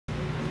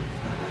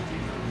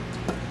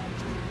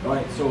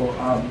Alright, so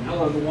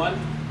hello everyone.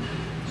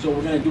 So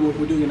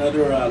we're doing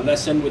another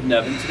lesson with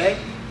Nevin today,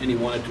 and he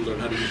wanted to learn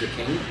how to use the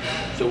cane.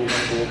 So we're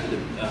going to go over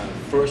the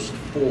first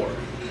 4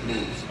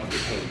 moves of the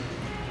cane.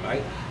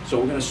 Alright, so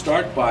we're going to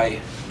start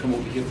by, come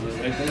over here for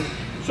the right thing.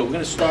 So we're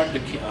going to start the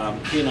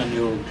cane on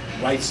your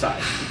right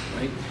side,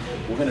 right?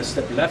 We're going to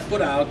step left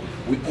foot out.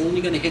 We're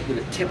only going to hit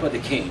with the tip of the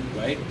cane,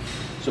 right?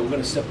 So we're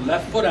going to step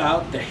left foot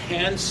out. The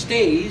hand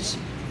stays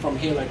from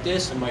here like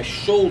this, and my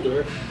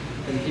shoulder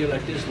from here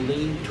like this,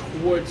 lean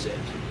towards it.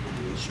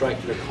 Strike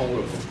to the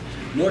collarbone.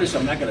 Notice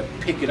I'm not going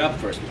to pick it up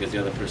first because the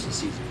other person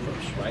sees it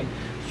first, right?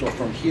 So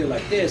from here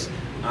like this,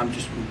 I'm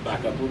just back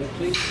up a little bit,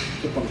 please.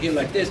 So from here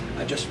like this,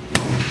 I just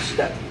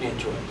step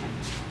into it.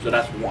 So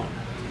that's 1.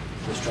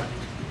 Let's try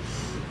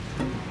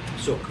it.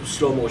 So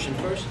slow motion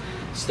first.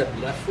 Step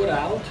left foot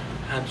out,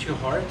 hand to your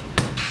heart,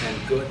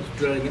 and good.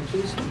 Do that again,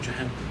 please. Put your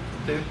hand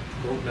there.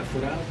 Go left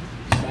foot out.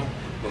 Stop.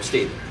 No,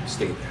 stay there.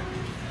 Stay there.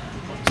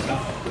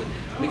 Stop. Good.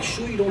 Make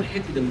sure you don't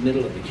hit with the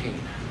middle of the cane.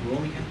 You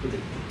only hit with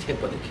the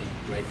tip of the cane,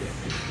 right there.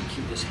 And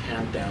keep this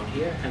hand down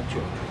here, hand to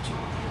your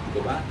heart.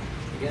 Go back,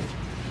 again.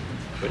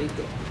 Ready,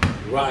 go.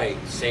 Right,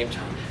 same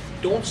time.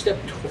 Don't step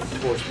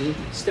towards me.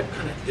 Step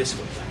kind of this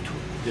way, back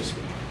toward this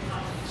way.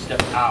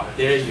 Step out,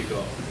 there you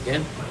go.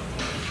 Again.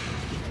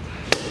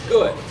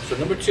 Good, so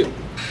number 2.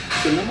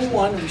 So number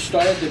 1, we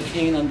started the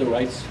cane on the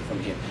right from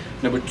here.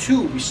 Number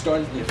 2, we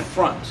started in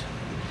front.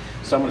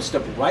 So I'm gonna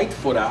step right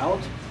foot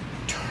out,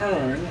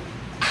 turn,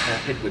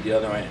 and hit with the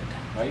other end,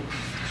 right?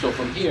 So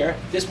from here,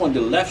 this one, the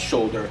left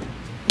shoulder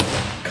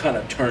kind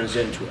of turns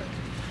into it.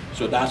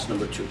 So that's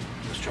number 2.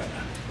 Let's try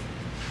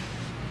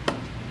that.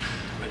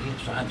 Ready?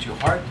 So hand to your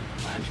heart,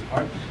 hand to your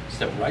heart.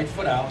 Step right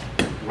foot out,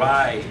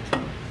 right.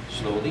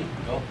 Slowly,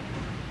 go.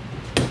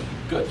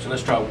 Good, so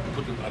let's try,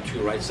 put it onto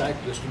your right side.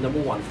 Let's do number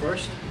 1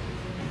 first.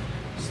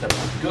 Step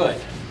 1,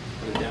 good.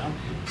 Put it down.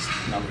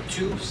 Number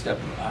 2, step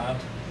out,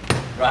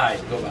 right,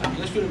 go back.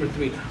 Let's do number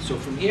 3 now. So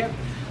from here,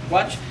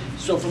 watch.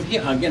 So from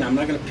here, again, I'm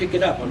not going to pick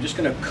it up. I'm just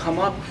going to come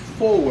up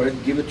forward,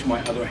 give it to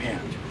my other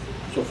hand.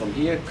 So from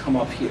here, come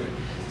up here.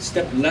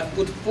 Step left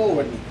foot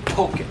forward and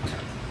poke it.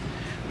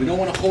 We don't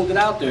want to hold it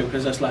out there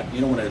because that's like,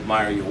 you don't want to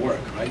admire your work,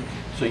 right?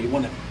 So you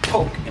want to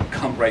poke and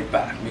come right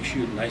back. Make sure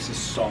you're nice and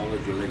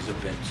solid, your legs are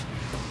bent.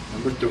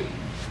 Number 3,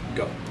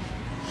 go.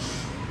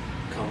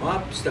 Come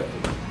up, step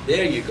forward.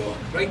 There you go,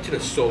 right to the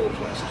solar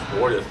plexus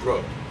or the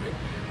throat. Right?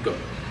 Go.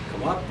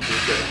 Come up,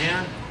 use the other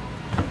hand.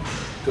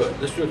 Good.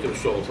 Let's do it to the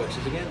solar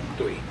plexus again.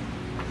 3.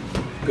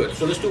 Good.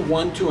 So let's do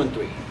 1, 2, and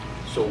 3.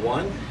 So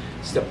 1,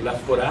 step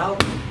left foot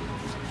out.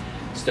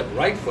 Step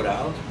right foot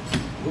out.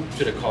 Move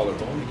to the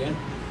collarbone again.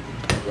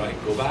 Right.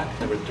 Go back.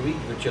 Number 3.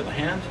 With your other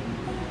hand.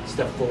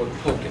 Step forward.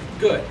 Poke it.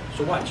 Good.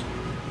 So watch.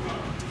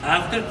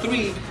 After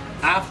 3,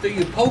 after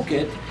you poke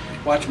it,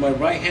 watch my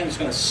right hand is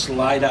going to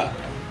slide up.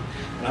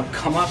 And I'll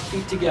come up,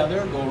 feet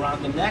together, go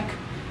around the neck,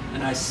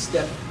 and I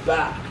step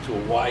back to a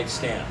wide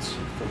stance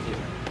from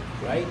here.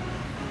 Right?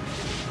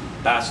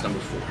 That's number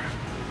 4.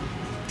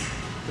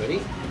 Ready?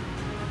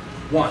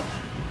 1.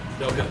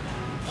 No, good.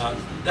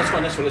 That's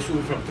fine, that's fine. Let's do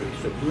it from 3.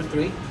 So do it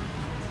 3.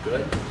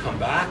 Good. Come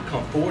back,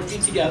 come forward,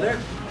 feet together.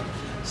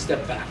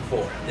 Step back,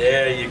 4.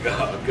 There you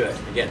go. Good.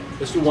 Again,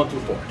 let's do 1 through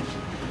 4.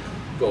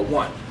 Go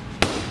 1.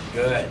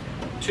 Good.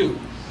 2.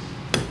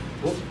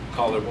 Whoop.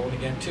 Collarbone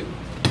again, 2.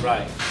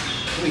 Right.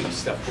 3.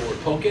 Step forward,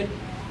 poke it.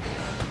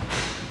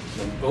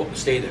 Oh,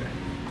 stay there.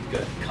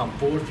 Good. Come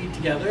forward, feet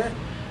together.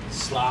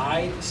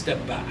 Slide,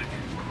 step back.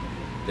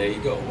 There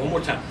you go. One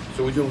more time.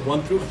 So we're doing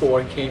 1 through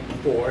 4,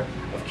 4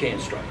 of cane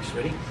strikes.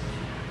 Ready?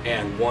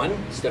 And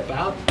 1, step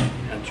out,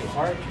 hand to your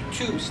heart.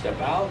 2, step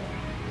out.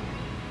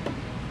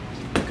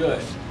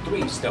 Good.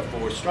 3, step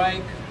forward,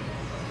 strike.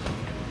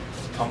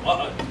 Come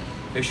up.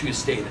 Make sure you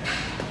stay there.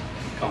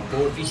 Come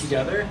forward, feet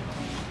together,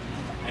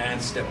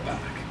 and step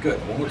back. Good.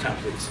 One more time,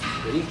 please.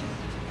 Ready?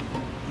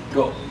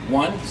 Go.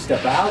 1,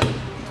 step out.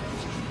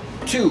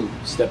 2,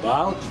 step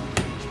out.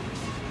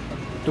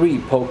 3,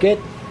 poke it.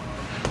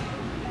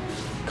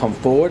 Come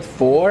forward,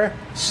 4,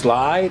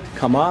 slide,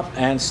 come up,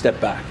 and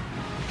step back.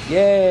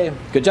 Yay!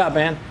 Good job,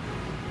 man.